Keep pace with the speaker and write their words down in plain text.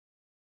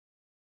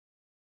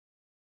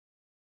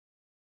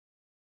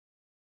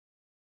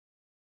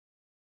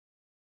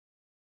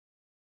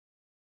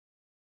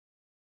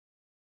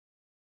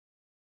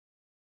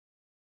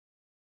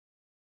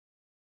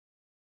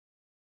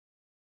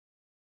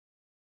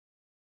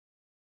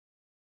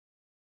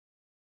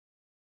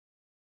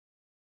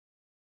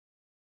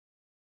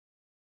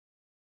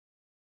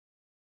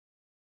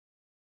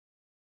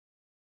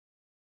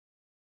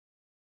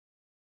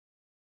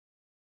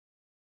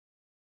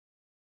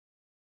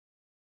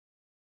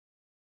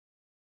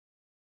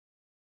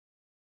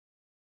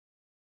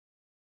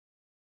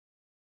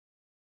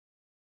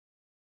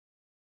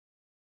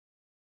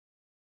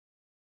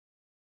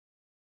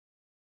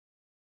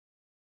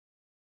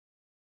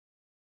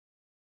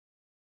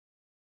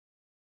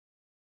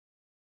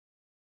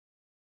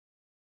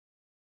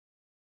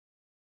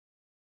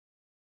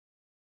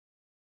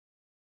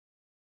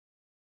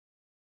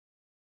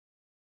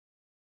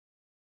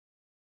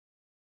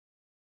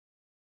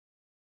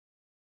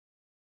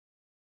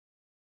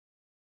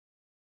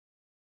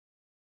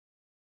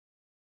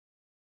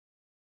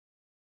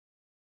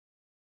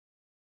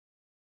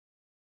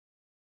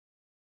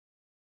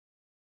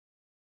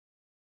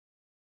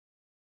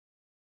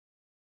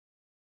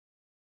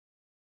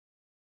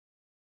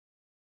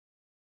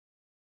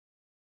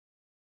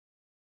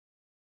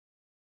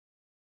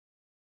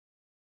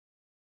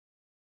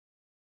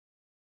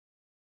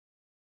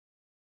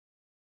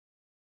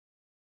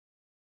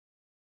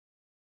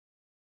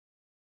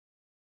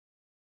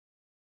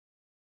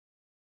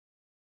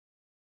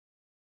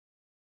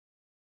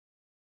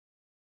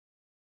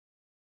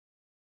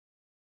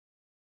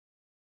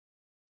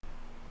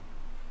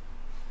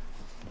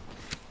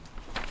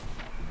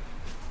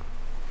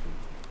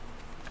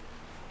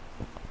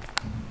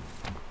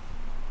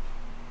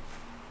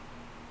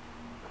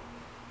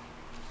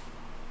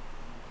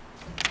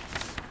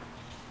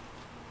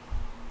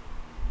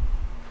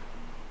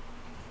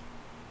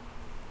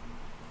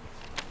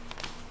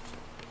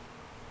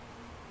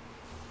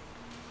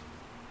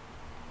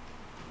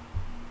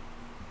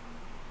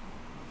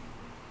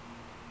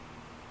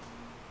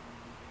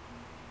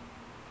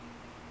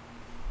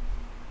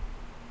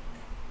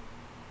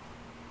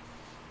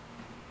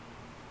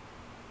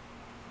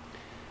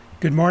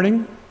Good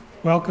morning.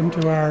 Welcome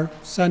to our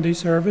Sunday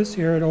service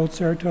here at Old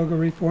Saratoga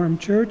Reformed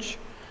Church.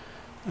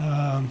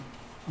 I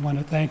want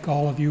to thank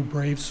all of you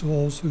brave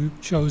souls who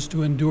chose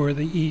to endure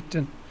the heat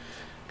and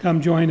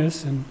come join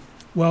us, and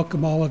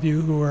welcome all of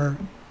you who are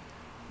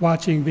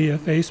watching via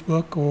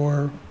Facebook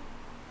or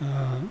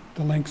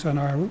the links on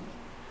our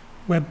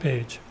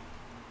webpage.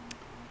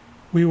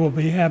 We will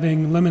be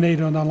having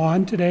lemonade on the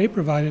lawn today,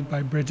 provided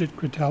by Bridget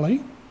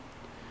Critelli.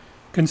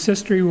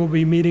 Consistory will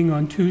be meeting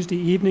on Tuesday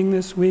evening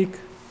this week.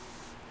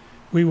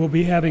 We will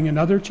be having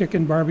another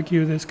chicken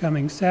barbecue this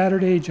coming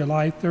Saturday,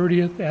 July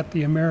 30th at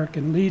the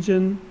American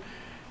Legion.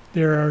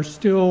 There are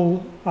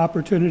still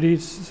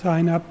opportunities to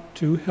sign up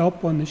to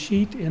help on the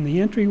sheet in the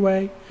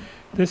entryway.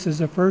 This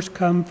is a first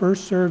come,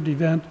 first served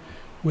event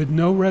with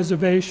no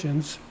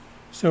reservations,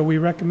 so we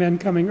recommend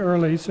coming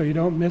early so you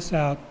don't miss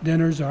out.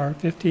 Dinners are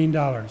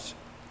 $15.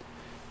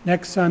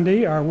 Next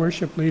Sunday, our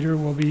worship leader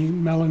will be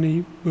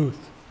Melanie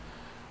Booth.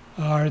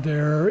 Are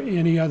there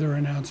any other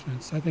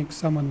announcements? I think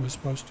someone was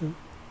supposed to.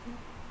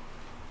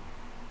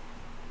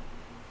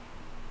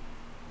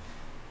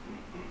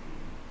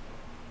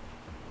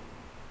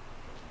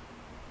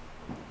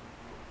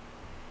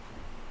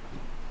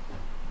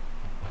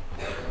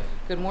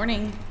 Good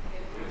morning.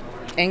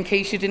 In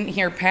case you didn't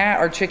hear Pat,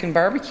 our chicken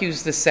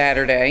barbecue's this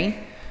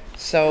Saturday.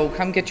 So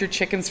come get your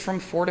chickens from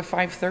 4 to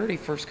 5:30,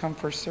 first come,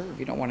 first serve.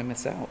 You don't want to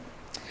miss out.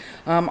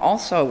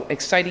 Also,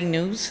 exciting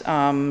news.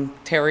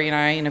 Terry and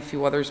I and a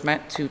few others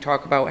met to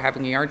talk about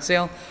having a yard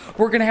sale.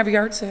 We're going to have a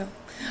yard sale.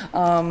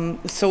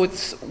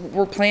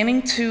 We're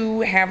planning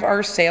to have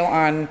our sale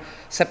on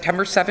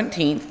September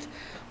 17th.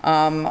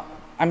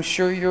 I'm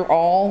sure you're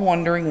all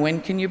wondering,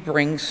 when can you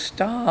bring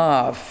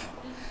stuff?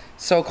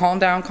 So calm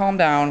down, calm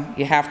down.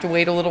 You have to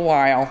wait a little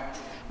while.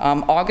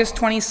 August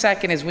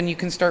 22nd is when you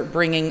can start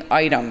bringing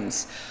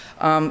items.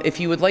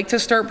 If you would like to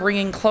start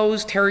bringing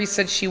clothes, Terry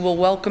said she will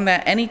welcome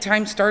that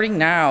anytime starting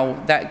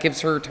now. That gives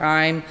her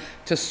time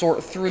to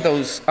sort through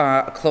those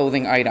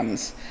clothing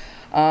items.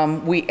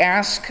 We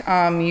ask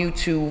you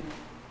to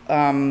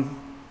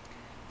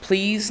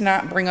please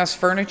not bring us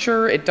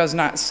furniture. It does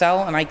not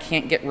sell, and I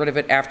can't get rid of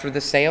it after the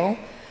sale.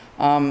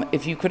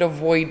 If you could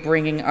avoid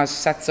bringing us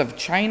sets of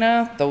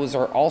china, those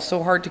are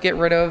also hard to get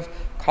rid of.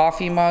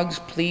 Coffee mugs,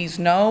 please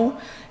no,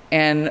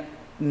 and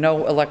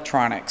no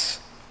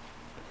electronics.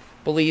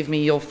 Believe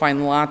me, you'll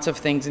find lots of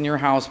things in your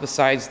house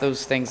besides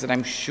those things that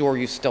I'm sure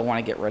you still want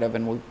to get rid of,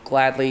 and we'll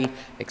gladly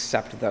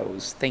accept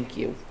those. Thank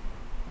you.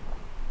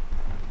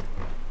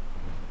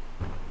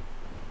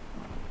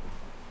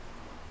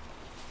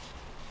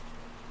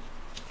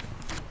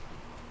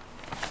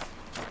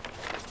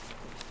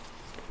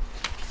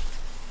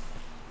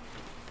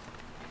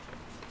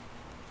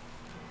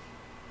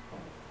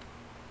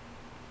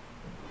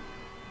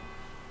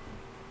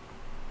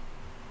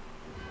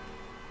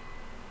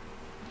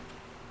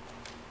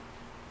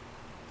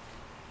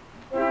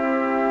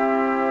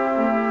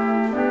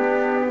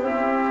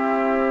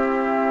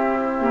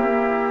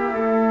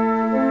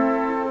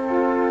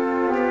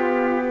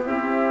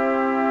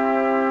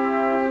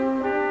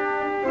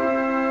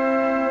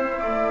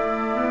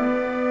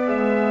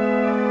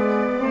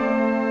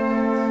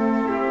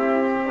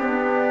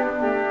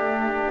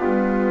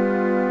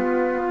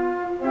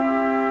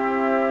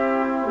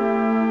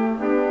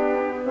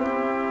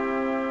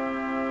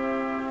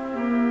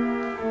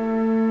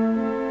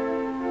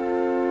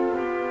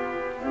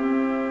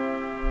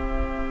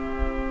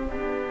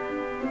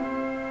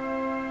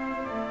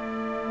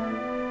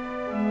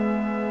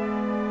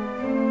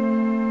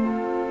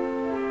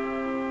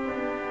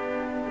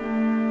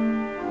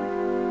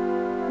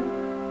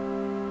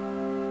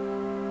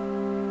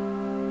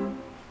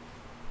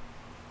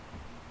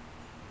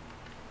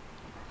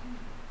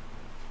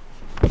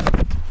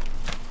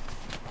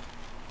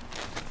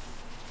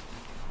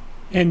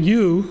 And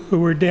you, who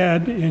were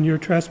dead in your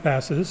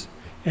trespasses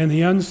and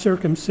the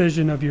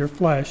uncircumcision of your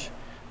flesh,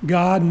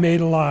 God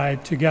made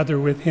alive together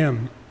with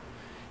him,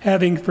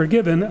 having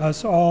forgiven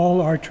us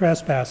all our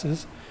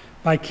trespasses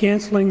by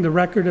canceling the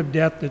record of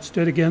debt that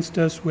stood against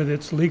us with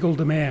its legal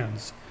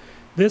demands.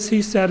 This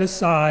he set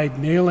aside,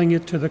 nailing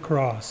it to the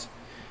cross.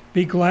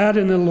 Be glad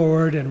in the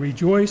Lord and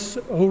rejoice,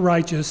 O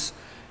righteous,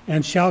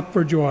 and shout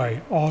for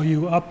joy, all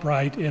you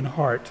upright in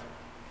heart.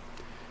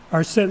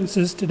 Our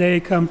sentences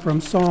today come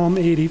from Psalm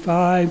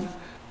 85.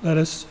 Let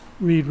us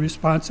read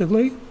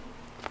responsively.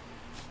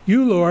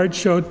 You, Lord,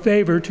 showed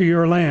favor to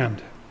your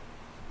land,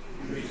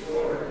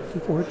 the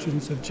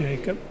fortunes of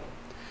Jacob.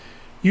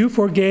 You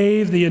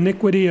forgave the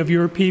iniquity of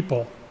your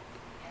people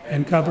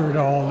and covered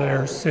all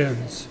their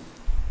sins.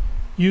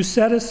 You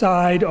set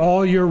aside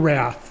all your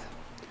wrath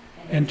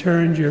and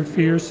turned your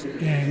fierce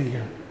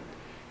anger.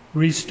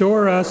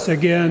 Restore us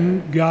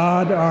again,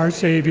 God our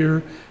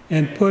Savior,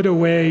 and put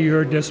away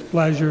your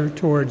displeasure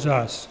towards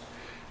us.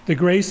 The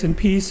grace and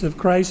peace of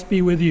Christ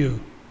be with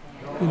you,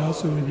 and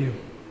also with you.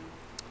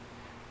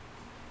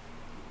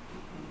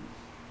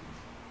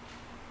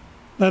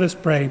 Let us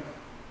pray.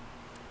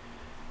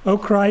 O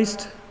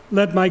Christ,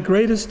 let my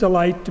greatest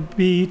delight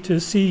be to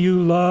see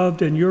you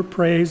loved and your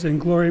praise and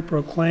glory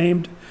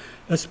proclaimed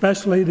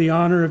especially the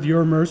honor of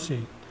your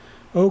mercy.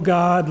 O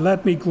God,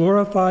 let me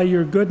glorify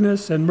your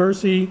goodness and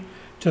mercy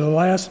to the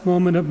last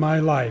moment of my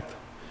life,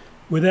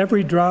 with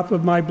every drop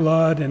of my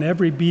blood and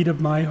every beat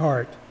of my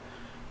heart.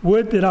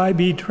 Would that I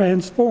be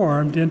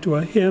transformed into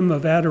a hymn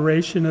of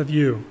adoration of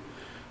you.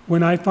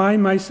 When I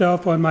find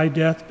myself on my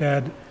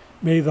deathbed,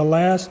 may the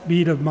last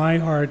beat of my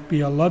heart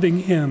be a loving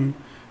hymn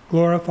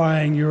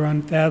glorifying your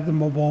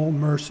unfathomable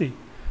mercy.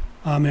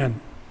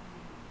 Amen.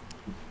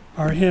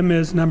 Our hymn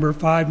is number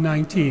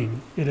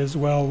 519, It Is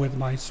Well With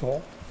My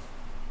Soul.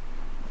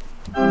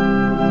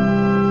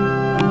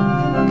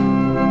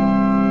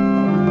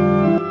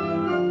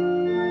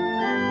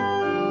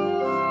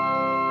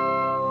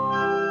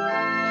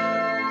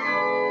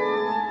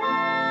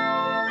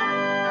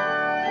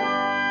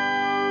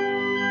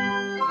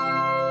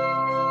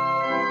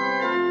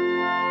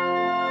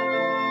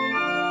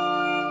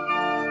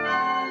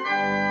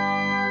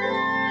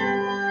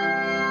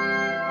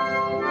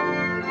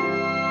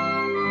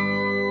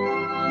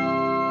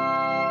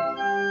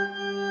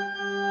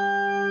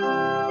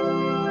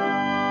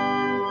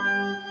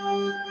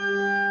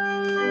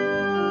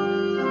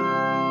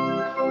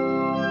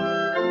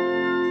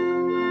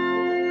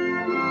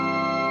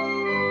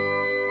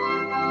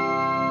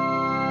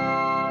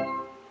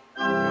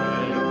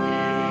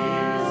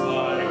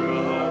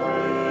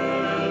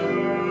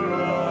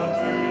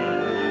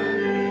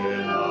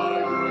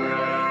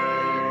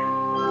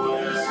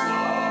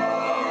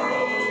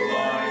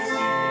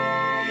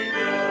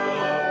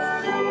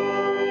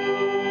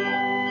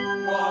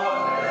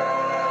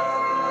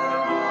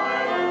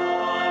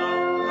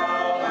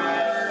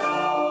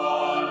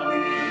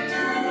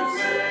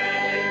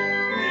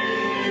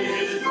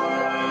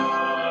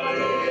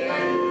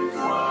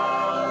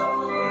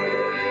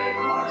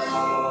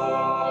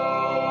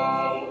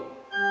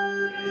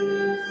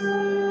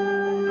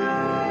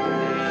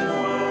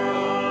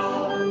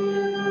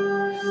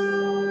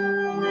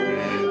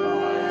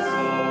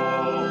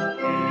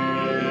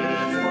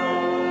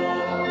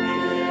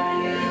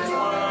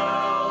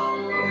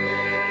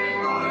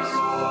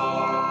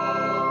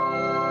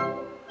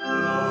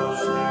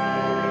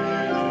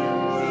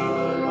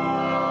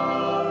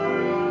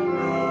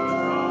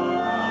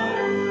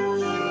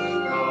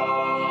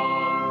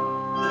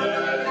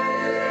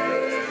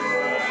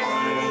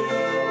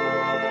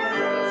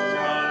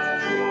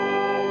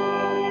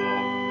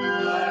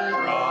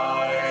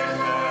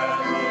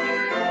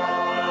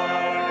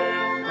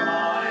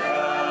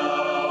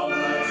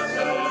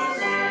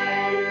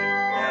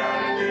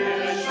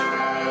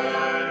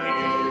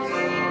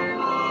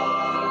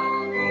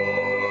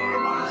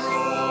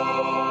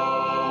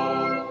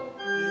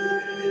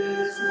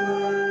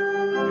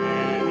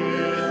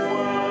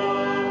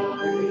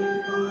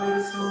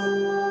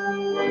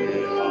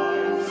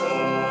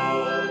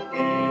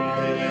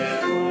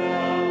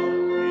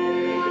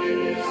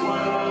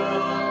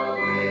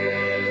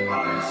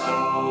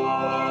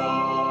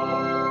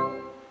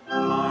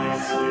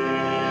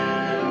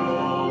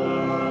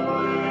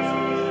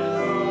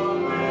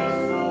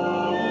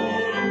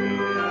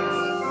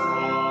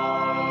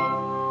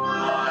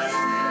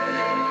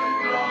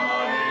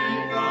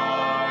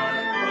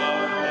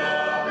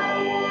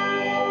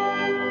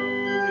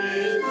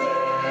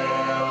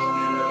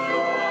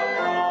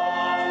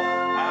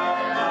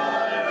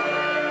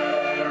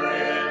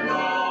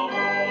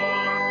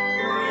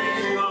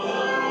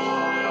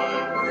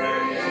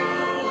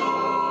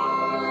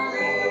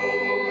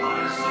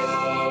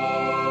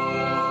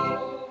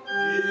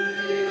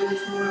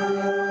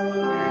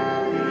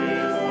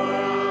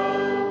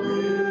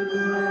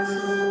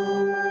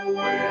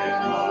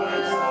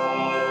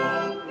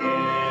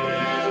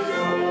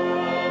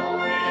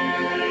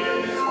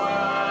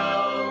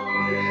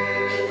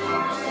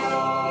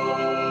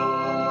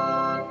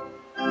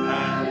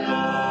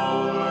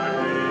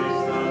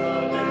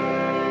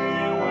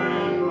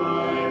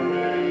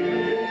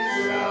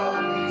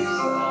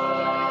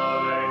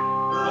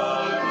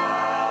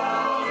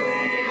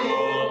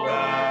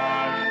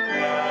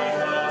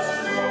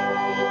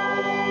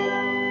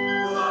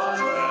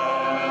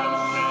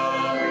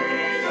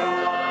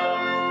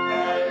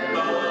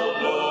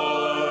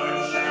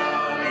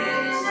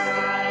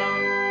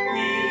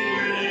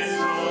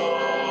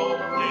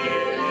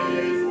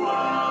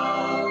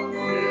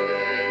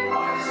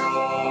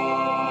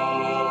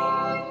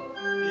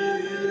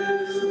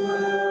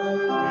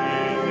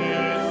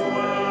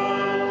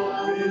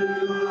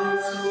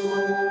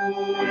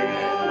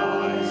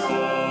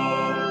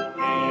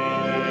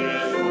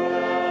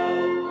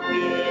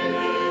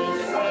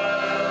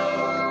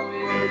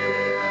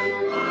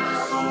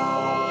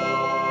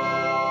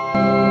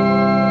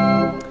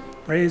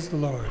 Praise the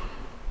Lord.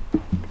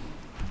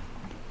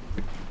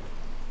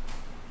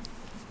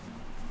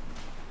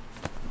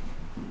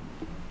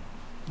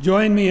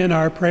 Join me in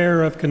our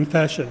prayer of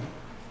confession.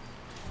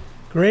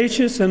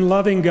 Gracious and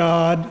loving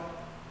God,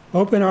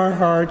 open our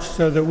hearts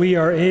so that we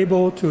are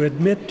able to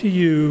admit to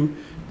you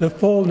the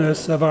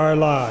fullness of our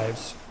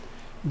lives,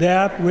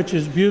 that which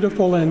is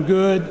beautiful and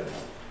good,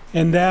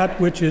 and that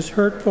which is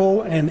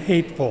hurtful and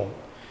hateful,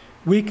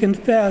 We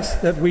confess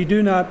that we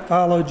do not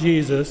follow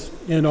Jesus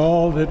in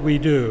all that we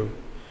do.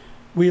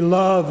 We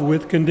love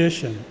with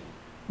condition.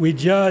 We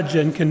judge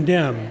and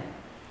condemn.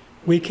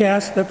 We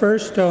cast the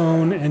first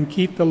stone and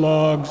keep the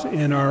logs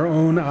in our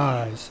own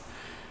eyes.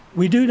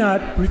 We do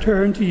not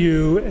return to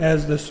you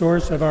as the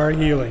source of our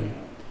healing.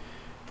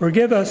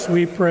 Forgive us,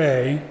 we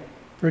pray.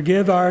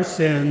 Forgive our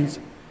sins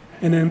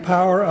and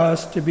empower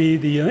us to be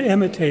the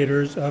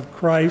imitators of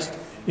Christ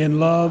in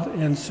love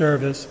and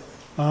service.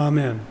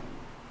 Amen.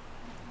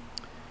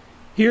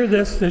 Hear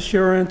this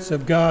assurance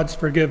of God's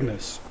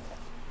forgiveness.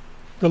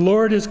 The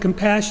Lord is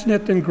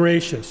compassionate and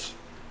gracious,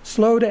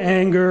 slow to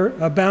anger,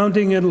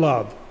 abounding in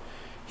love.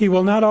 He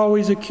will not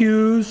always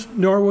accuse,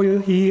 nor will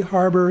he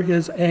harbor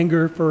his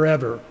anger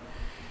forever.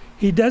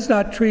 He does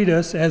not treat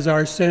us as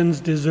our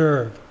sins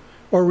deserve,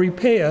 or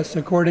repay us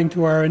according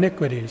to our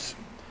iniquities.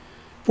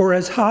 For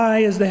as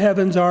high as the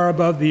heavens are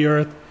above the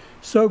earth,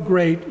 so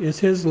great is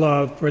his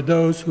love for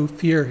those who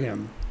fear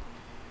him.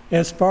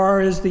 As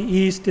far as the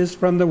east is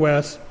from the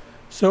west,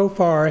 so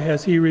far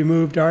has he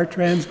removed our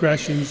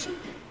transgressions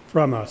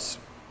from us.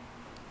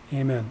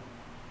 Amen.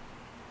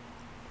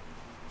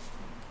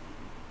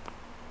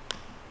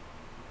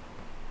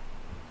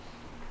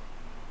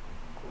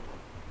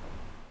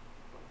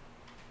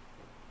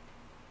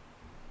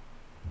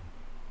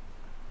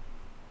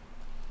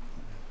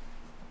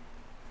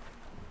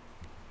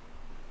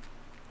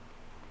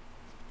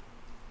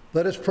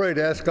 Let us pray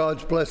to ask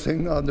God's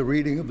blessing on the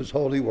reading of his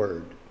holy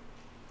word.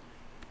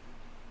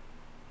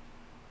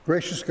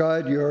 Gracious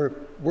God, your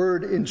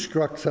word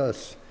instructs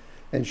us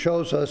and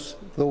shows us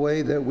the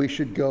way that we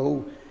should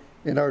go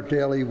in our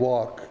daily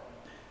walk.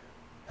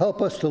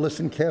 Help us to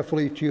listen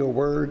carefully to your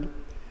word.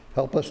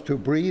 Help us to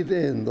breathe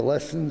in the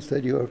lessons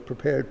that you have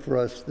prepared for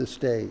us this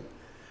day.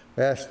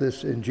 I ask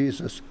this in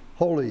Jesus'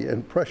 holy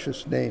and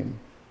precious name.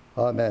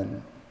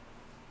 Amen.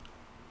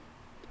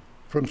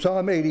 From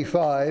Psalm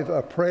 85,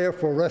 a prayer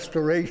for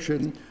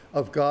restoration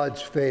of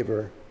God's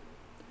favor.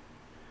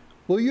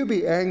 Will you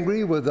be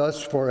angry with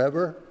us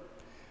forever?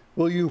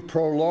 Will you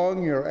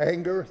prolong your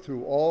anger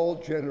through all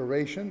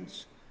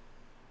generations?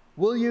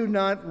 Will you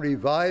not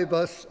revive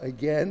us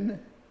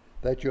again,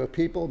 that your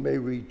people may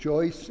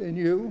rejoice in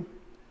you?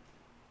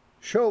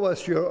 Show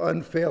us your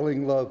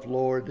unfailing love,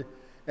 Lord,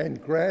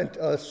 and grant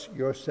us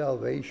your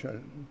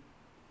salvation.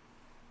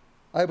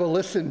 I will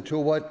listen to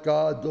what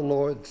God the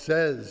Lord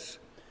says.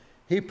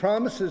 He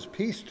promises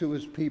peace to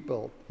his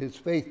people, his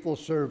faithful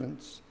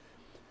servants,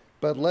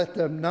 but let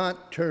them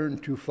not turn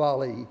to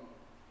folly.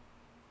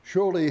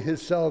 Surely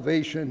his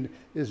salvation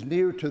is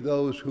near to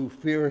those who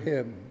fear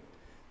him,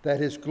 that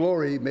his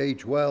glory may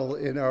dwell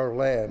in our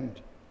land.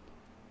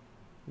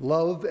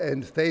 Love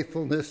and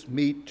faithfulness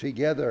meet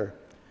together.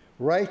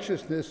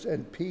 Righteousness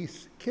and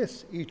peace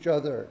kiss each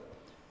other.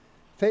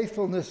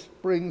 Faithfulness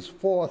brings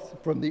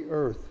forth from the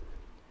earth,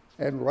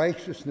 and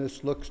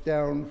righteousness looks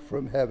down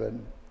from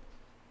heaven.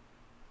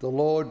 The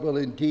Lord will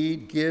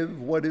indeed give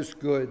what is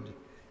good,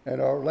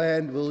 and our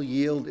land will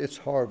yield its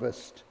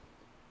harvest.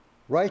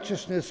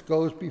 Righteousness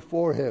goes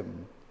before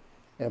him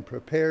and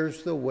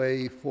prepares the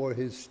way for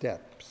his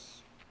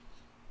steps.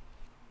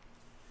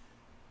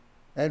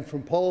 And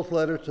from Paul's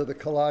letter to the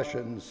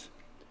Colossians,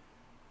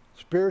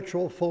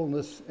 spiritual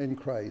fullness in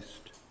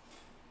Christ.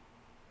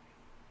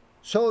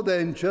 So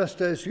then,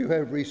 just as you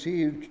have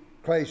received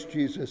Christ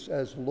Jesus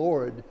as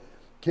Lord,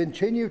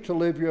 continue to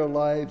live your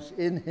lives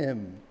in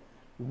him,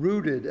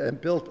 rooted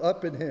and built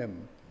up in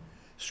him,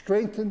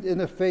 strengthened in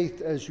the faith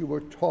as you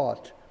were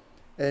taught,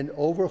 and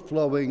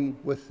overflowing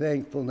with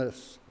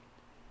thankfulness.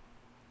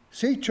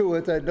 See to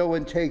it that no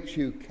one takes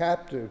you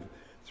captive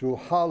through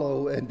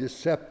hollow and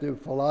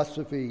deceptive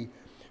philosophy,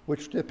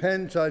 which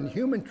depends on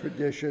human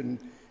tradition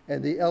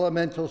and the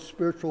elemental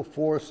spiritual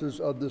forces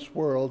of this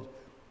world,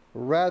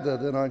 rather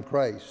than on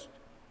Christ.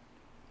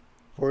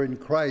 For in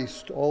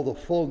Christ all the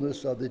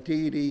fullness of the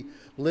deity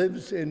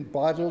lives in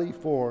bodily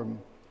form,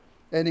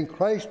 and in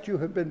Christ you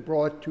have been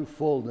brought to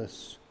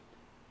fullness.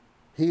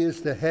 He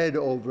is the head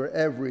over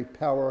every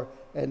power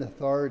and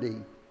authority.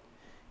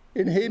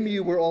 In him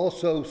you were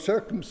also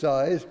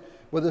circumcised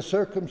with a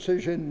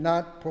circumcision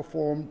not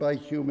performed by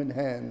human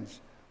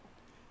hands.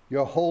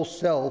 Your whole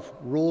self,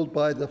 ruled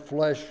by the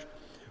flesh,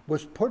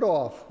 was put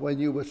off when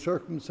you were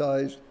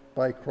circumcised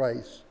by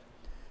Christ,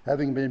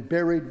 having been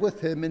buried with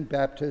him in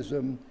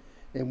baptism,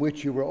 in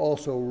which you were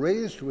also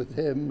raised with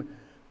him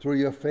through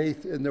your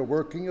faith in the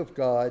working of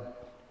God,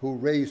 who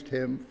raised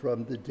him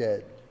from the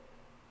dead.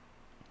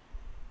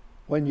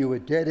 When you were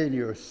dead in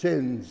your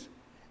sins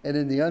and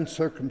in the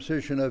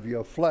uncircumcision of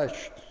your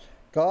flesh,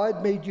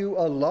 God made you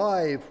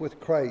alive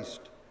with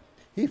Christ.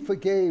 He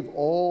forgave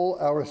all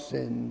our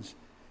sins,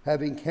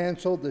 having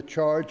canceled the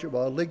charge of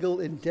our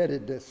legal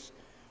indebtedness,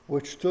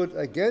 which stood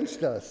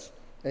against us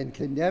and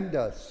condemned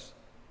us.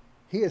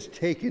 He has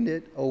taken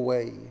it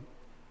away,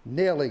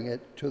 nailing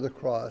it to the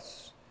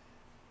cross.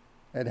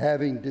 And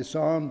having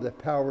disarmed the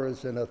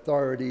powers and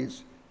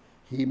authorities,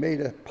 he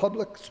made a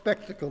public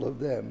spectacle of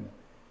them,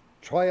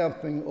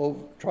 triumphing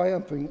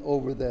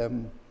over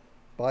them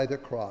by the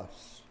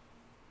cross.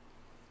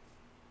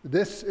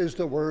 This is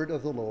the word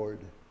of the Lord.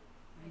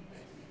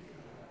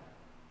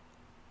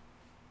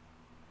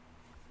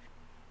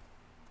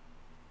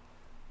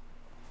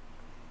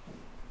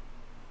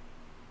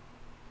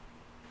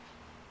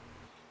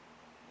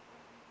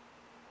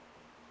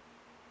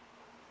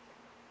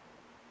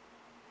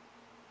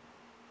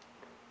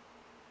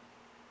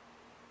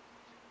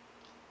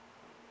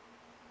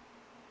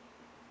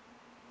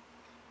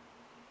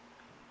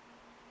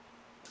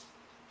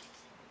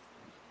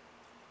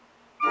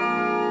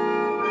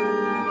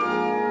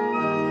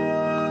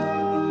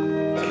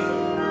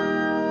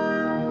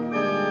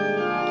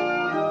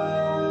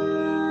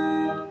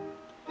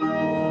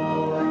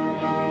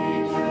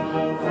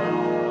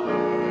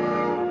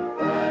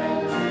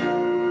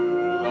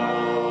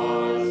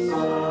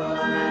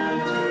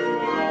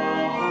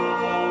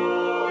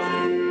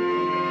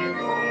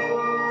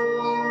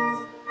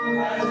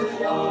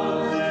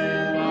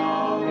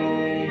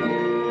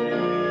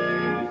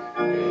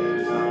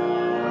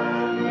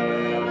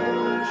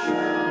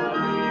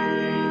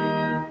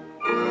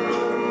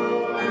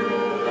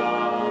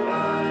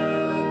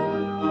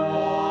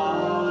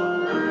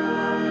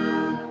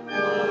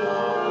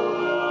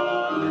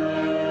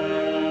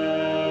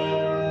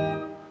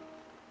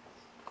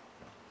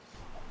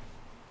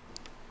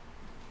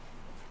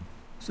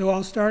 So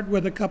I'll start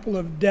with a couple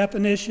of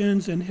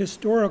definitions and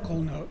historical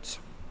notes.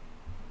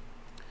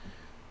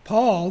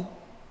 Paul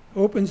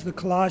opens the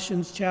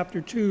Colossians chapter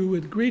 2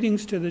 with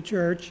greetings to the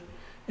church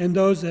and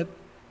those at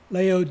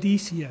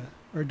Laodicea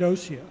or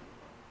Docia.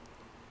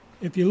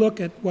 If you look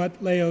at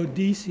what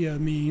Laodicea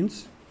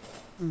means,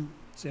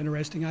 it's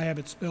interesting, I have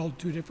it spelled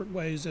two different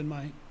ways in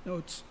my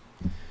notes.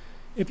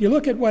 If you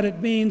look at what it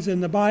means in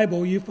the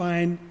Bible, you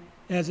find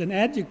as an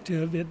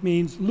adjective it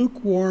means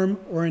lukewarm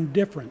or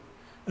indifferent,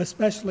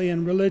 especially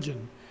in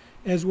religion,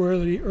 as were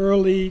the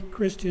early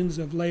Christians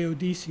of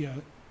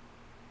Laodicea.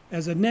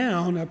 As a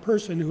noun, a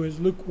person who is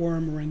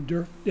lukewarm or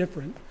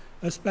indifferent,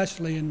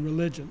 especially in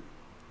religion.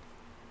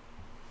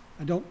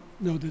 I don't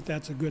know that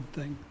that's a good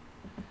thing.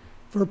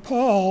 For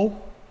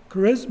Paul,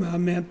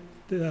 charisma meant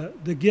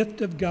the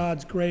gift of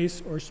God's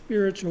grace or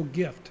spiritual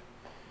gift.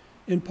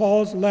 In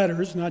Paul's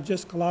letters, not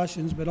just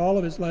Colossians, but all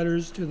of his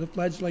letters to the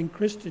fledgling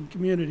Christian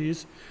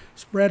communities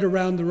spread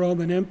around the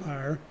Roman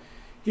Empire,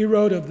 he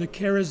wrote of the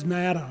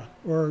charismata,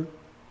 or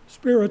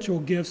spiritual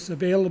gifts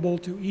available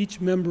to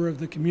each member of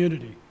the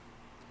community.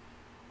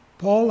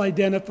 Paul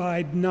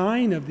identified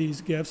 9 of these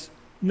gifts,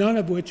 none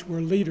of which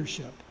were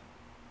leadership.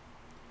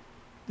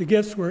 The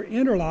gifts were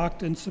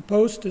interlocked and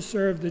supposed to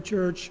serve the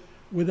church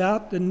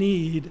without the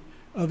need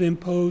of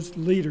imposed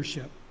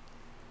leadership.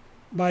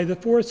 By the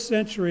 4th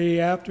century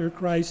after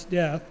Christ's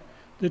death,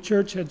 the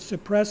church had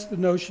suppressed the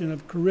notion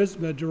of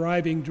charisma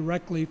deriving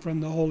directly from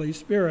the Holy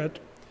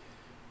Spirit.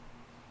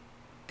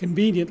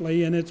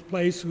 Conveniently, in its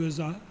place was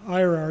a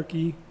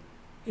hierarchy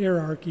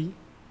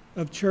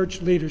of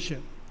church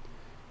leadership.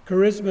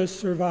 Charisma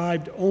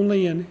survived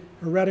only in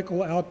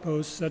heretical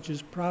outposts such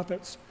as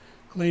prophets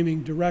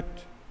claiming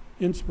direct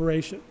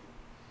inspiration.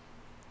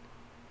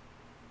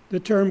 The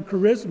term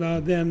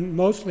charisma then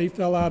mostly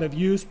fell out of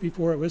use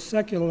before it was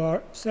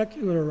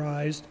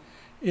secularized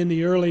in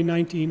the early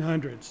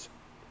 1900s.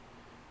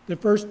 The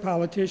first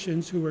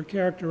politicians who were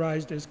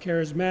characterized as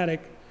charismatic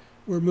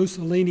were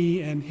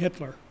Mussolini and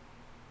Hitler.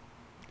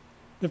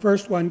 The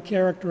first ones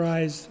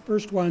characterized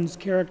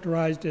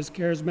as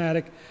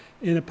charismatic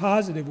in a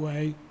positive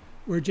way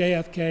were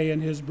JFK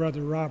and his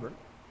brother Robert.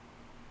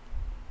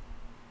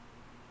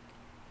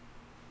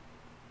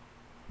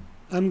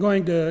 I'm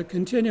going to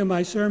continue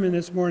my sermon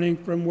this morning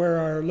from where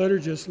our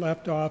liturgist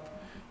left off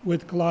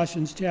with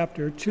Colossians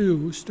chapter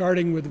 2,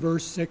 starting with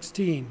verse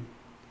 16.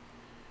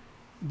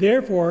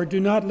 Therefore, do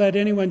not let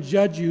anyone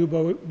judge you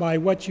by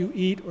what you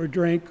eat or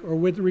drink, or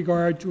with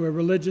regard to a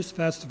religious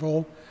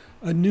festival,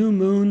 a new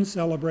moon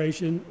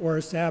celebration, or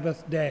a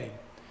Sabbath day.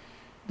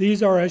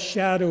 These are a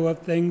shadow of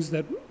things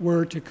that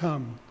were to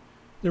come.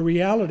 The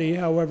reality,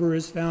 however,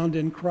 is found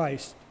in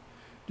Christ.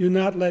 Do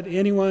not let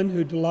anyone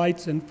who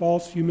delights in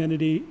false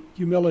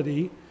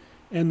humility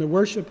and the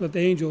worship of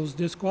angels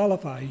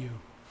disqualify you.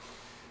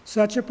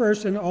 Such a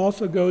person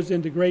also goes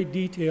into great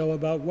detail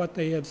about what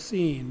they have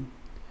seen.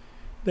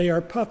 They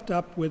are puffed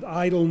up with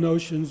idle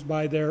notions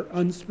by their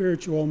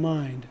unspiritual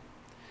mind.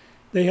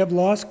 They have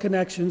lost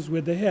connections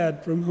with the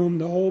head, from whom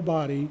the whole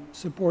body,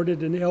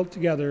 supported and held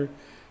together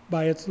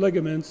by its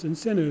ligaments and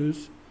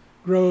sinews,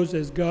 grows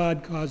as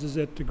God causes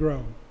it to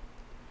grow.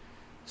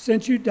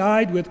 Since you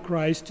died with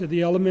Christ to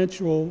the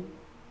elemental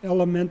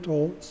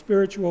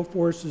spiritual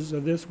forces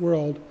of this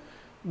world,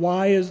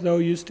 why, as though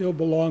you still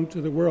belong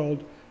to the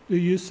world, do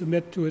you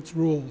submit to its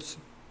rules?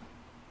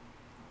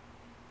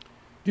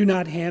 Do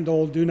not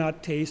handle, do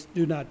not taste,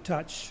 do not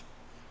touch.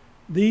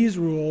 These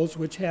rules,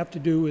 which have to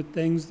do with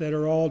things that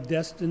are all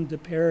destined to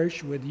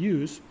perish with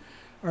use,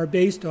 are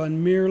based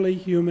on merely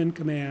human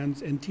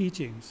commands and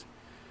teachings.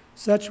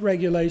 Such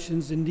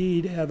regulations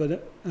indeed have an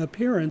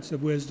appearance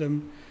of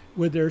wisdom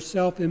with their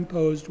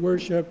self-imposed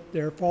worship,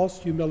 their false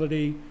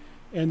humility,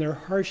 and their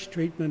harsh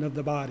treatment of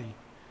the body.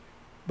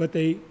 but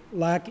they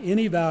lack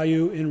any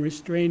value in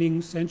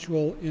restraining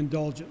sensual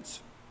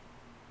indulgence.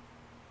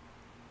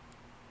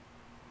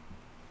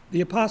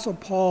 The Apostle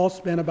Paul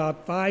spent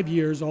about 5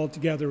 years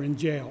altogether in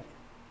jail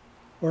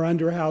or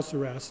under house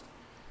arrest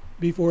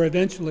before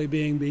eventually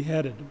being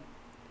beheaded.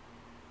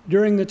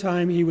 During the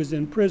time he was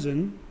in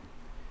prison,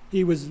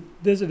 he was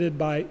visited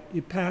by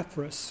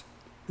Epaphras,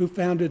 who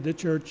founded the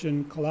church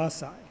in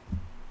Colossians.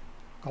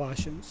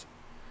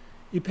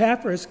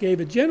 Epaphras gave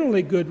a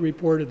generally good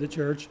report of the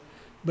church,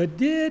 but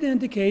did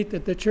indicate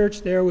that the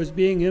church there was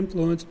being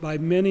influenced by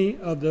many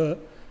of the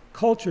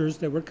cultures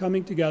that were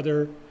coming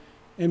together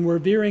and were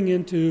veering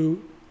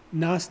into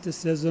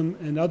Gnosticism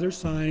and other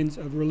signs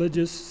of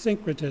religious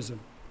syncretism.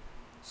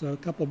 So a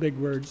couple big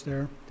words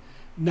there.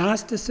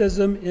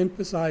 Gnosticism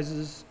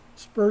emphasizes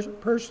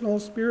personal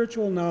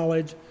spiritual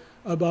knowledge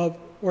above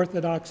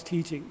orthodox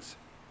teachings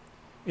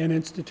and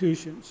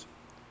institutions.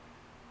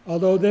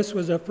 Although this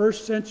was a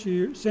first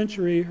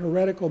century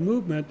heretical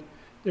movement,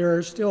 there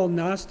are still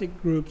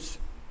Gnostic groups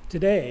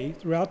today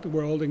throughout the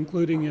world,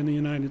 including in the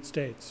United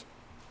States.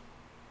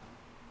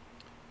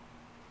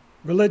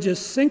 Religious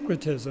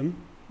syncretism,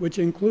 which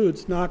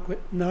includes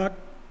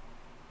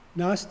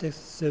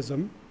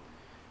Gnosticism,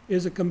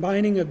 is a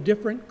combining of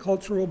different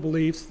cultural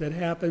beliefs that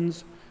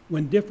happens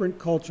when different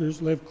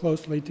cultures live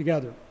closely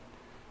together.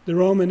 The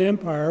Roman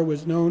Empire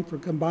was known for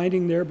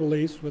combining their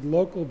beliefs with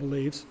local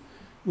beliefs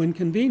when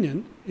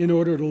convenient in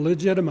order to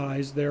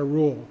legitimize their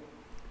rule.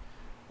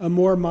 A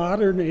more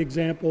modern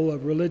example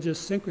of religious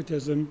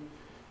syncretism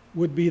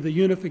would be the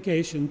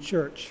Unification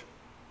Church,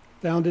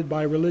 founded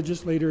by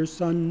religious leader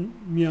Sun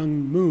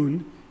Myung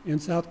Moon in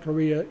South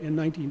Korea in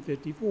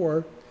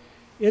 1954.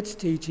 Its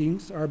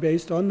teachings are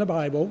based on the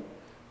Bible,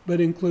 but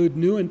include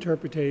new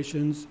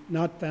interpretations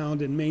not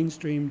found in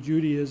mainstream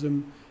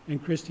Judaism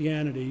and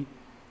Christianity,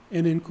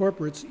 and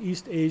incorporates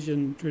East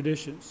Asian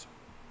traditions.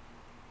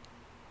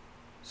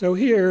 So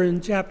here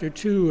in chapter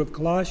 2 of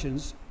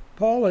Colossians,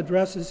 Paul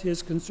addresses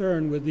his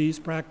concern with these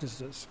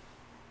practices.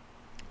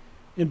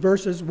 In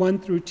verses 1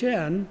 through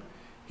 10,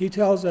 he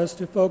tells us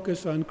to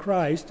focus on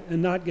Christ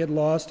and not get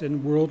lost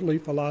in worldly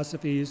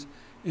philosophies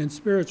and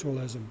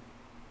spiritualism.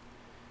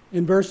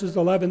 In verses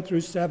 11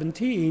 through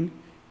 17,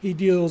 he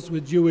deals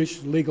with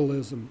Jewish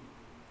legalism.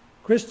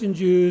 Christian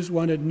Jews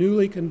wanted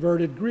newly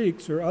converted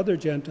Greeks or other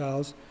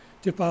Gentiles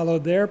to follow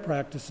their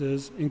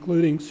practices,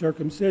 including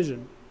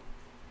circumcision.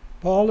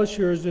 Paul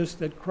assures us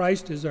that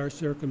Christ is our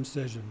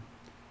circumcision,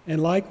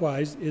 and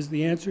likewise is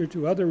the answer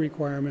to other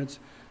requirements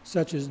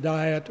such as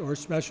diet or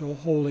special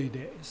holy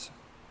days.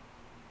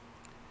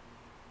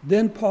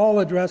 Then Paul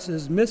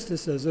addresses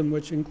mysticism,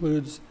 which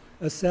includes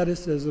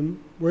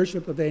asceticism,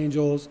 worship of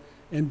angels,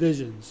 and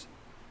visions.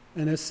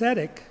 An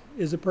ascetic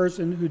is a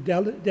person who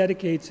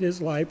dedicates his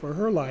life or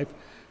her life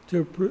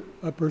to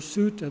a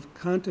pursuit of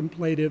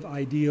contemplative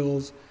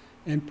ideals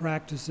and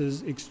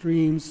practices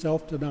extreme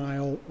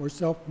self-denial or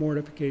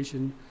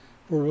self-mortification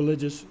for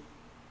religious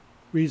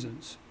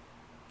reasons.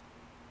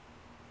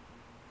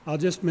 I'll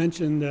just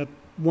mention that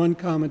one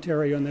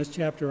commentary on this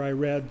chapter I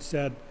read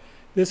said,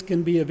 "This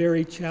can be a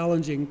very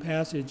challenging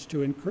passage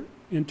to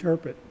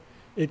interpret.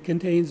 It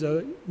contains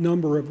a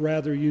number of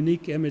rather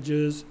unique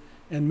images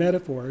and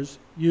metaphors,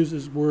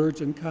 uses words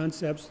and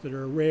concepts that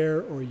are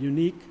rare or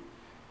unique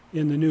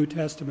in the New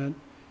Testament,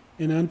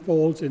 and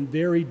unfolds in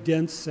very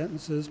dense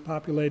sentences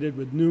populated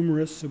with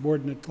numerous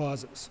subordinate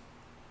clauses."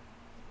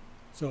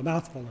 So a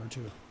mouthful or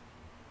two.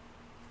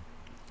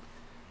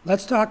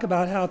 Let's talk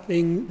about how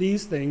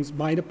these things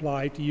might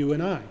apply to you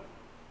and I.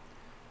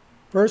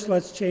 First,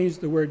 let's change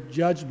the word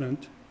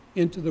judgment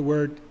into the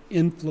word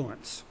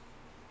influence.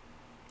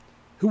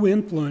 Who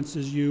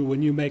influences you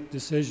when you make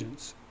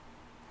decisions?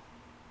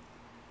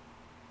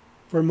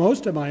 For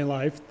most of my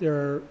life,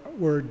 there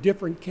were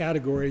different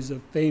categories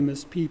of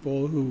famous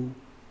people who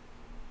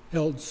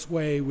held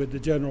sway with the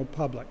general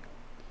public.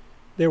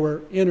 There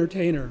were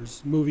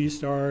entertainers, movie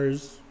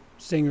stars,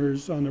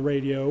 singers on the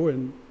radio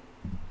and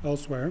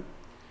elsewhere.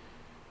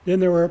 Then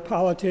there were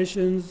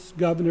politicians,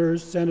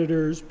 governors,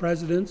 senators,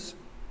 presidents.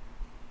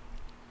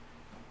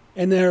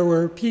 And there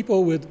were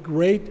people with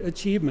great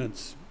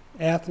achievements,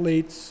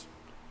 athletes,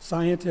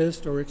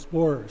 scientists, or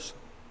explorers.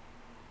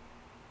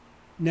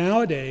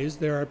 Nowadays,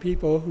 there are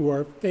people who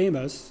are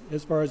famous,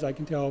 as far as I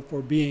can tell,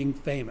 for being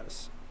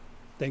famous.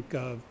 Think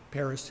of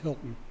Paris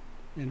Hilton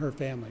and her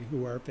family,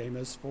 who are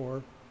famous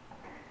for,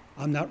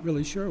 I'm not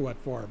really sure what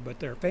for, but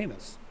they're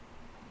famous.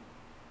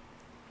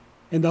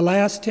 In the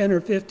last 10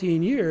 or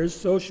 15 years,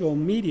 social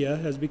media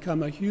has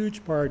become a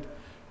huge part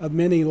of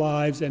many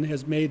lives and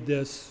has made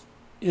this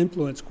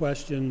influence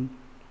question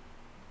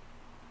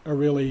a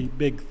really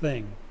big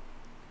thing.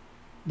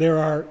 There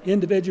are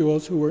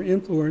individuals who are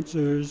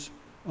influencers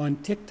on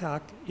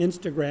TikTok,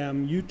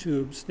 Instagram,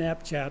 YouTube,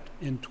 Snapchat,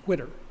 and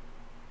Twitter.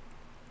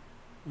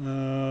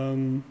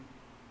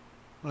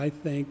 I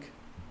think,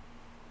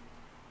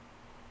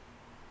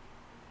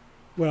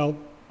 well,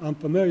 I'm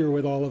familiar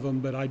with all of them,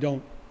 but I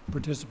don't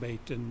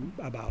participate in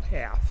about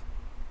half.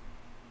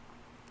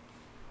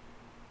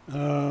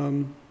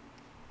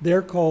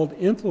 They're called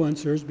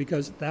influencers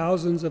because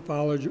thousands of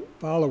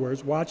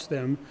followers watch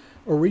them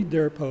or read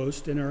their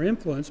posts and are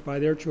influenced by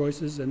their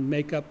choices in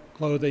makeup,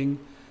 clothing,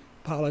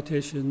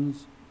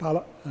 politics,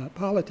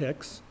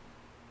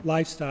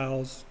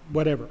 lifestyles,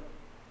 whatever.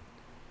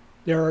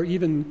 There are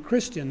even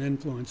Christian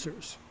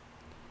influencers.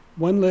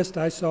 One list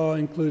I saw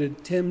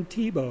included Tim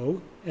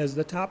Tebow as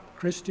the top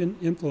Christian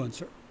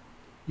influencer.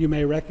 You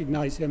may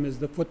recognize him as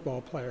the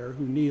football player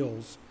who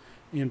kneels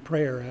in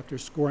prayer after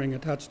scoring a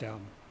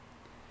touchdown.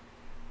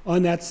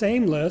 On that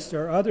same list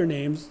are other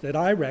names that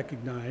I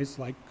recognize,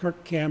 like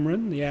Kirk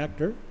Cameron, the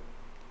actor,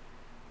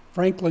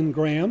 Franklin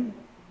Graham,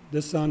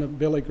 the son of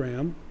Billy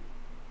Graham.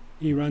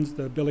 He runs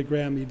the Billy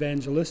Graham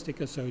Evangelistic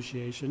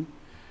Association.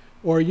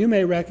 Or you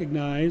may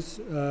recognize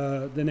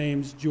the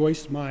names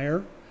Joyce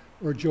Meyer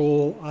or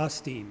Joel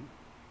Osteen,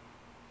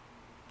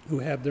 who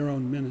have their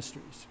own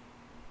ministries.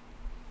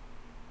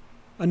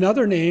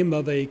 Another name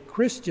of a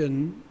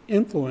Christian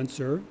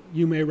influencer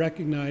you may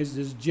recognize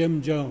is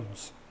Jim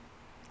Jones.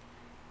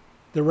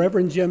 The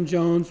Reverend Jim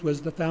Jones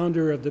was the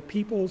founder of the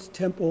People's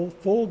Temple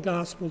Full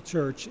Gospel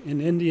Church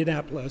in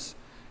Indianapolis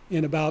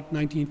in about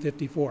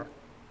 1954.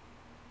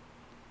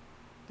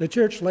 The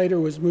church later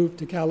was moved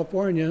to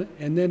California,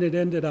 and then it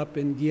ended up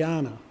in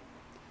Guyana.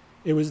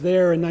 It was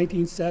there in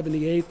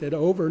 1978 that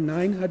over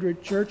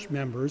 900 church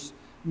members,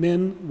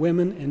 men,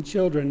 women, and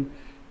children,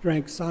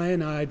 drank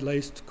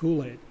cyanide-laced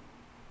Kool-Aid.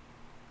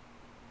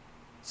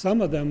 Some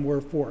of them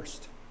were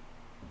forced.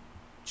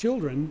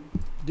 Children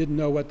didn't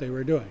know what they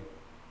were doing.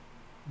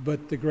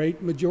 But the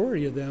great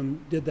majority of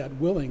them did that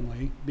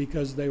willingly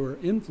because they were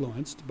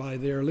influenced by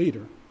their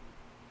leader.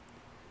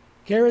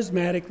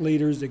 Charismatic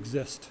leaders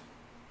exist.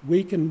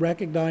 We can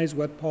recognize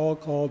what Paul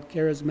called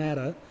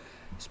charismata,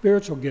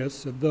 spiritual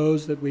gifts of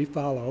those that we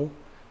follow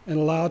and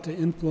allow to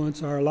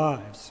influence our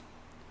lives.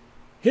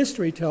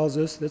 History tells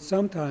us that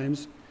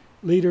sometimes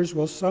leaders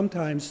will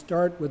sometimes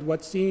start with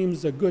what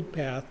seems a good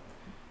path,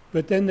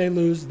 but then they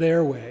lose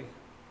their way,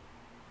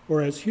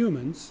 or as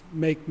humans,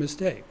 make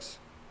mistakes.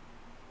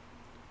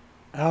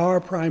 Our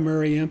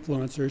primary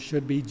influencer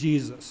should be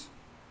Jesus.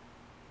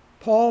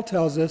 Paul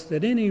tells us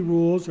that any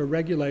rules or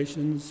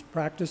regulations,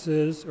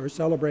 practices, or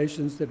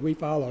celebrations that we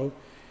follow,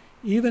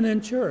 even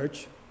in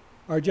church,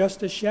 are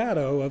just a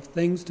shadow of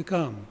things to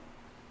come.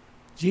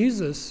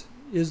 Jesus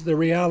is the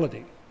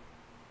reality.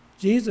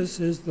 Jesus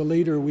is the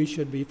leader we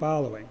should be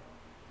following.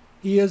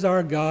 He is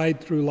our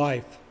guide through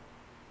life.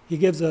 He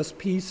gives us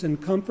peace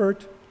and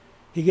comfort.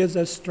 He gives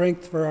us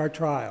strength for our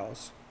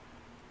trials.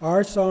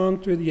 Our song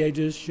through the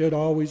ages should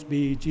always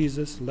be,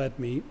 Jesus led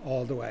me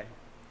all the way.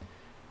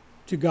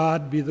 To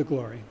God be the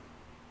glory.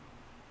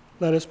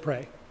 Let us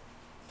pray.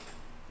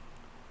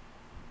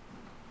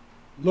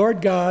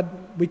 Lord God,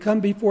 we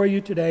come before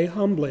you today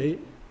humbly,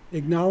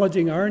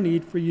 acknowledging our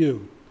need for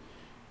you.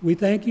 We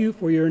thank you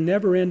for your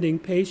never-ending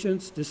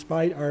patience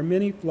despite our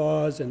many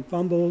flaws and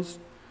fumbles.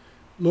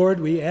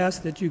 Lord, we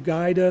ask that you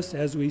guide us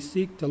as we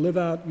seek to live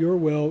out your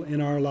will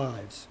in our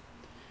lives.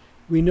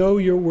 We know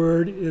your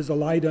word is a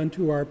light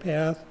unto our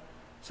path,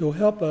 so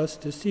help us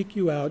to seek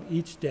you out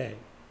each day,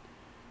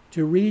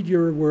 to read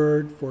your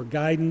word for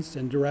guidance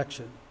and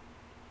direction.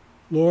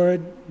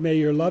 Lord, may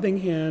your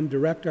loving hand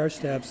direct our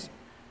steps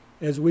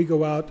as we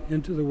go out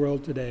into the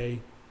world today.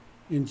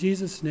 In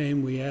Jesus'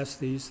 name we ask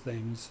these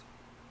things.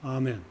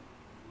 Amen.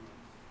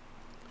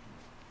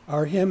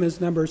 Our hymn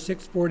is number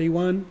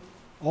 641,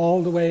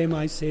 All the Way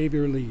My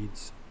Savior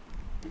Leads.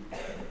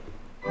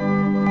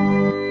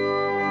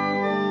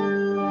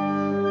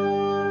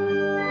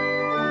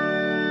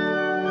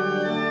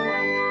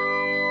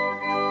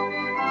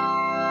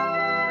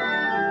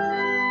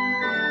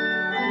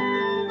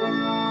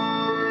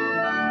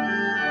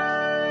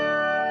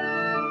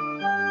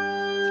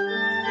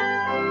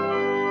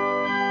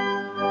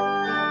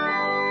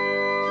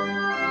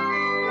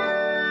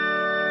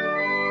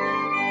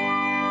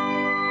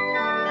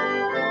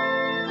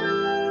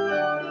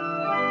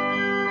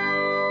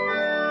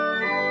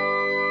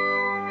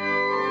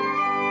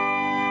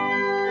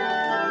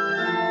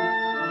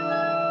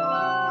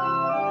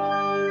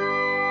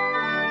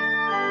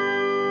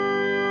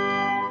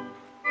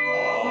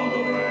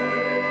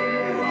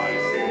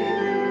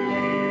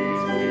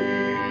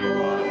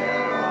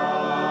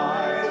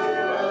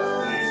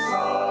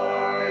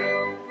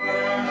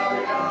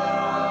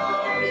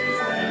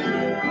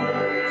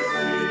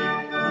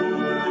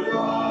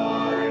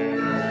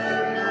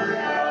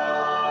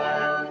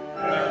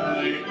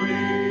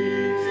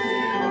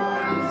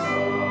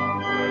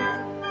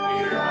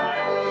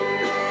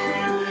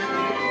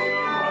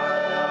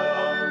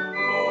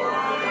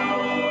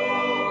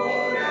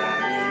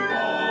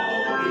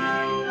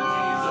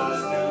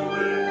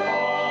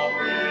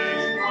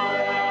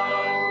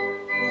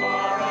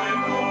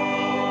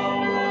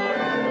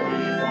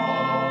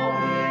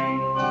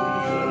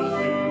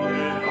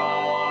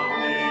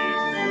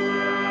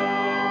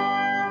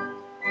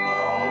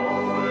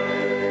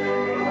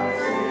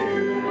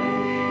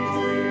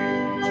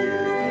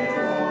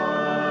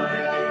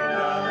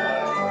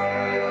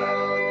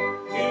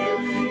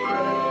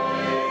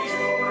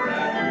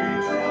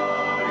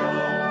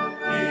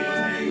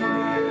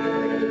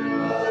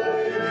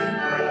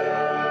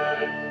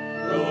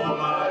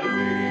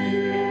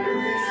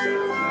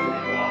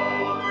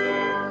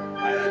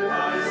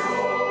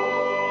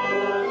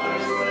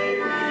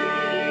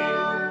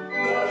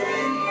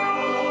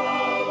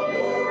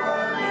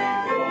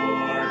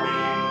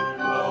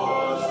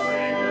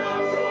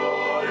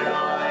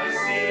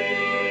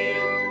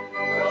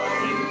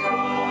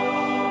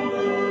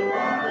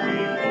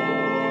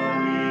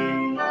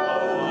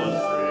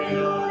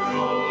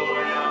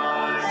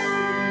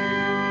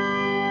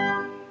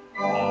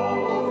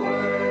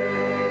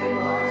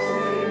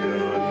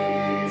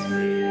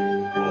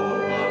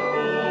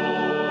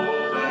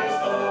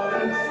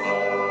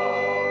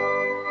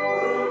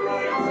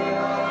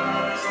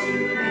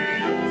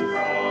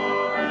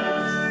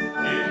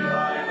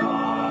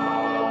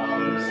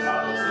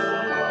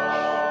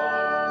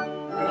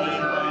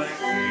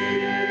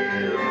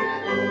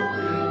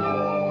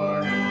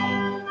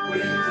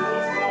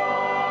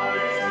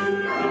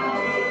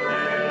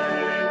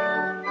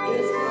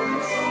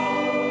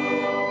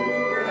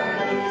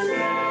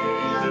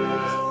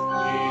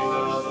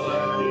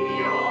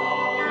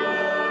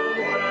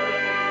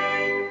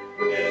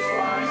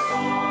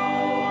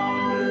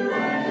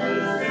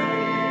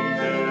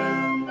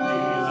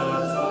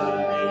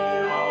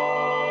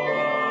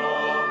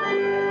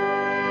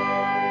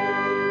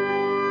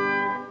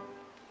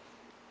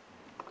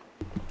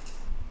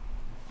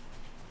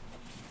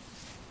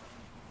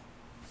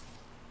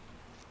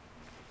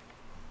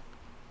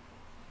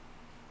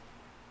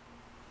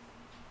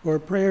 For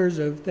prayers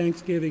of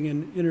thanksgiving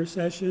and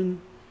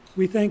intercession,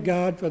 we thank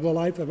God for the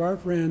life of our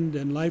friend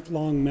and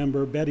lifelong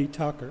member, Betty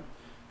Tucker,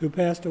 who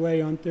passed away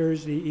on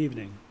Thursday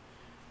evening.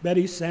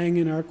 Betty sang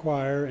in our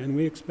choir, and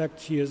we expect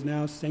she is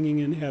now singing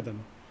in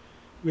heaven.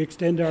 We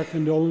extend our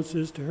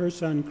condolences to her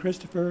son,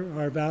 Christopher,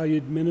 our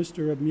valued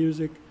minister of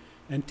music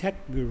and tech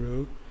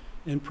guru,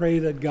 and pray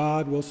that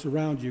God will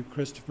surround you,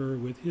 Christopher,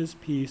 with his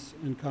peace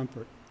and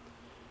comfort.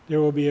 There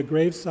will be a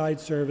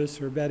graveside service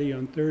for Betty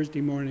on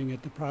Thursday morning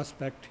at the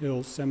Prospect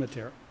Hills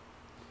Cemetery.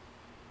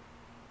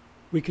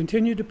 We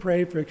continue to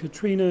pray for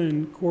Katrina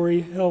and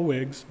Corey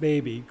Helwig's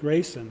baby,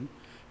 Grayson,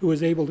 who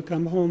was able to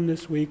come home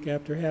this week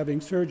after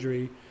having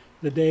surgery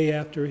the day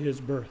after his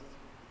birth.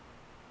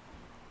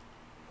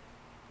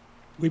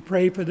 We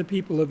pray for the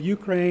people of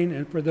Ukraine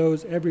and for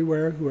those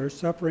everywhere who are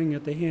suffering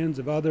at the hands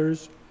of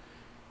others.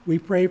 We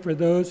pray for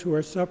those who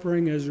are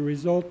suffering as a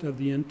result of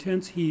the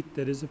intense heat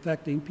that is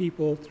affecting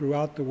people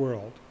throughout the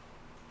world.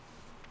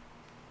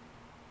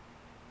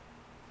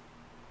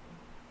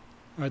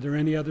 Are there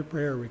any other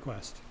prayer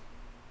requests?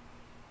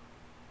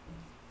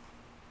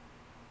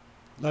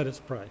 Let us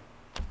pray.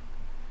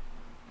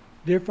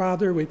 Dear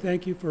Father, we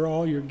thank you for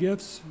all your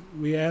gifts.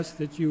 We ask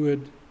that you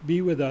would be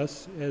with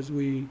us as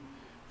we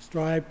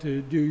strive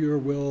to do your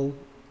will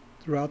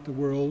throughout the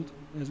world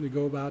as we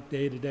go about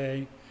day to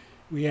day.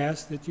 We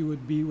ask that you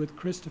would be with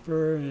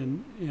Christopher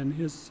and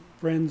his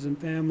friends and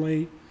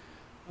family,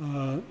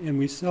 and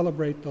we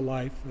celebrate the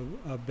life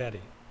of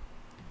Betty.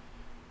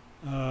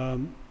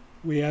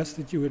 We ask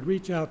that you would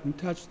reach out and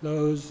touch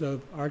those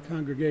of our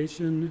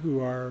congregation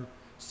who are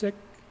sick,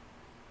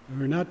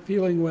 who are not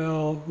feeling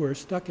well, who are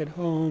stuck at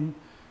home,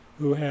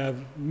 who have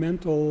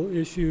mental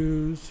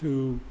issues,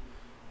 who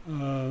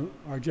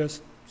are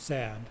just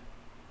sad.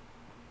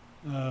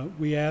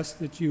 We ask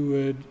that you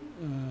would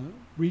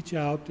reach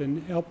out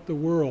and help the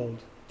world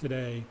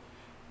today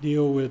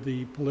deal with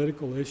the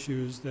political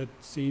issues that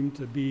seem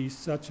to be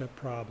such a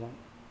problem.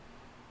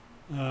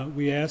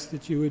 We ask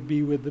that you would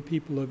be with the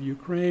people of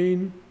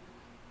Ukraine,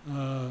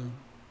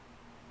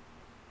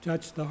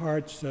 touch the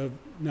hearts of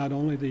not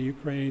only the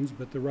Ukrainians,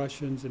 but the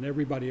Russians and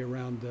everybody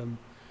around them,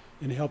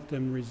 and help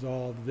them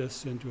resolve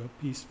this into a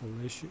peaceful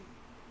issue.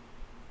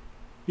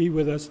 Be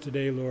with us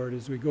today, Lord,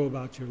 as we go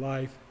about your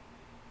life,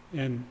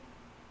 and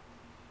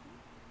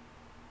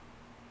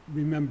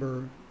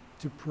remember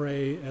to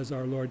pray as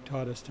our Lord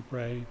taught us to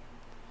pray.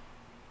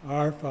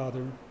 Our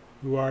Father,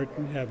 who art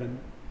in heaven,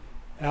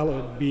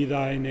 hallowed be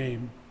thy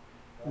name.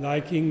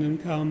 Thy kingdom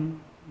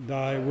come,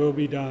 thy will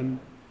be done,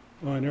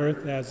 on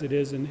earth as it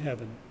is in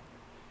heaven.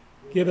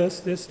 Give us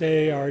this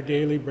day our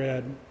daily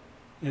bread,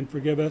 and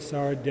forgive us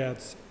our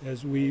debts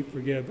as we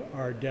forgive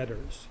our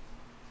debtors.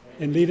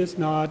 And lead us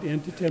not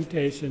into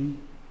temptation,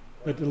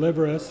 but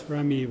deliver us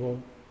from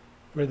evil.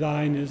 For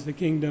thine is the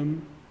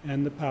kingdom,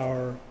 and the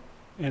power,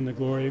 and the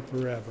glory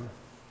forever.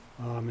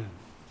 Amen.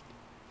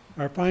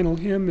 Our final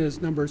hymn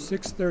is number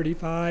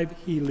 635,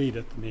 He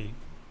Leadeth Me.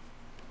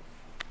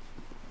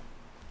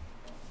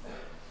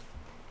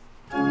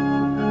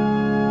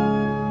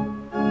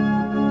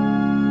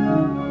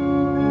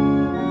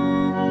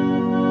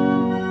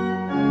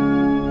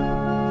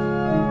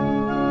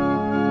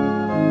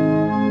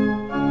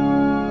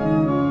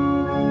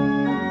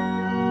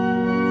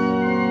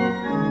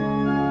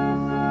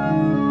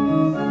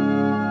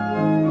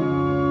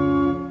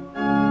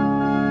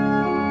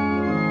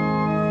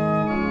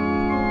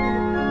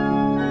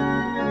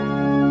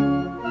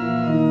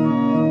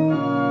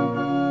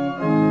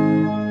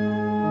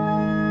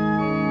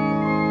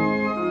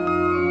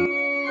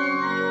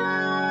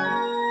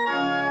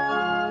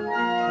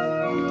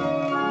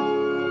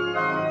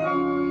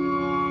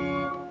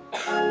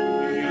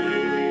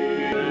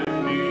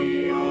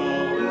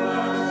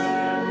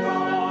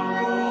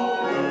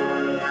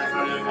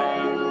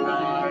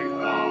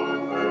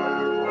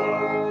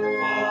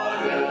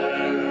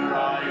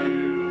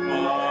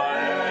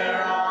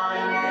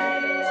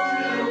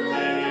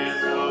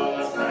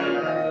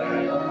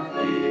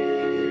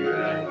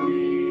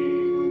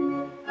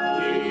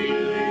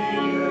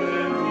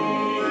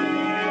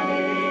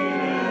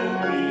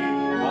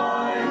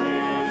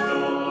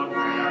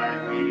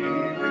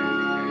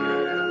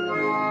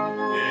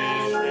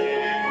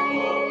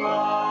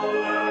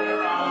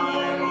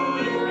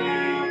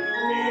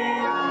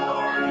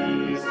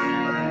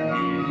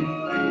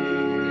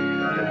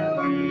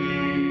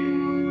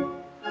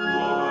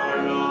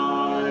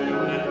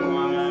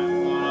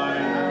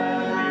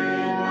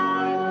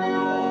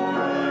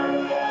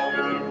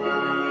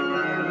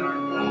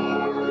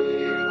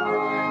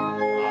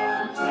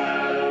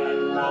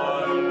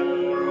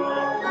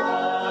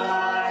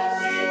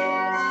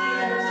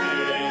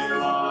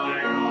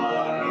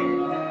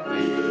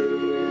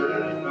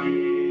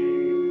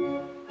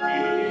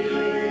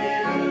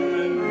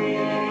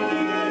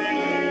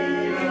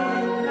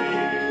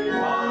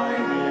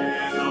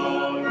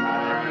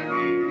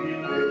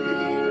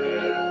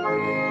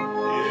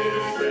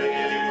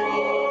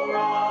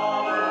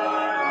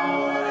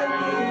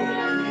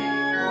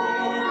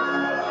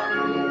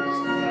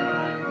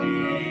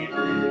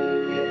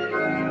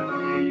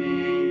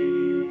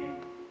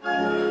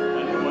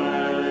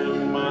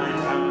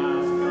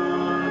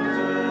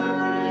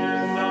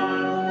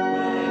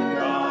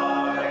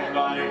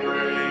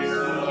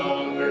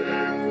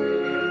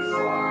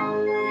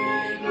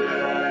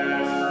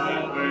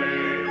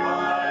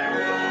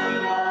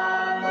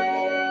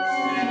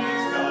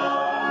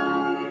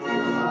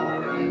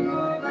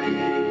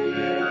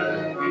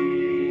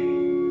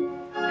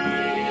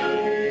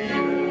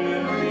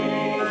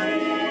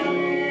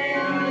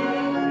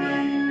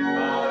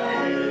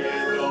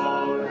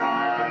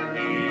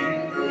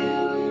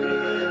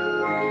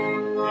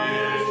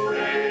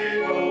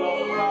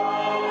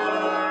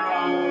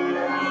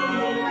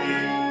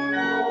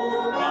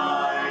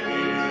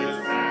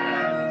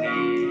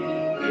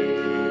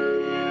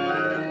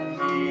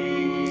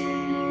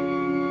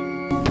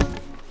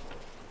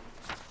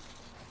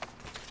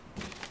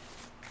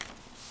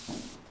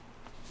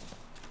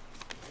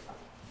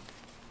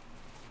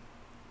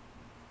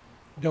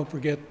 Don't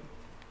forget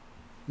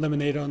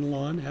lemonade on the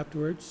lawn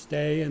afterwards.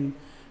 Stay and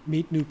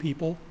meet new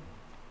people.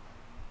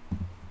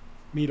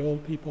 Meet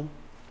old people.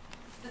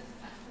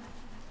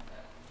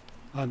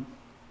 I'm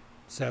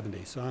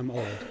 70, so I'm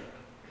old,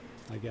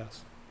 I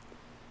guess.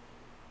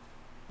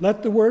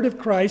 Let the word of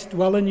Christ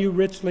dwell in you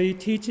richly,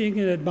 teaching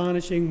and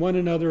admonishing one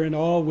another in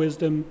all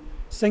wisdom,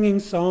 singing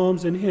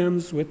psalms and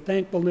hymns with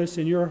thankfulness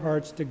in your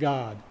hearts to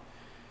God.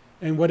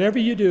 And whatever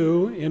you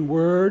do, in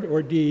word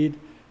or deed,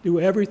 do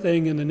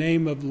everything in the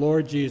name of the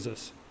Lord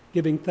Jesus,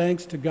 giving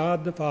thanks to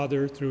God the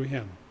Father through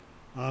him.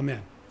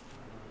 Amen.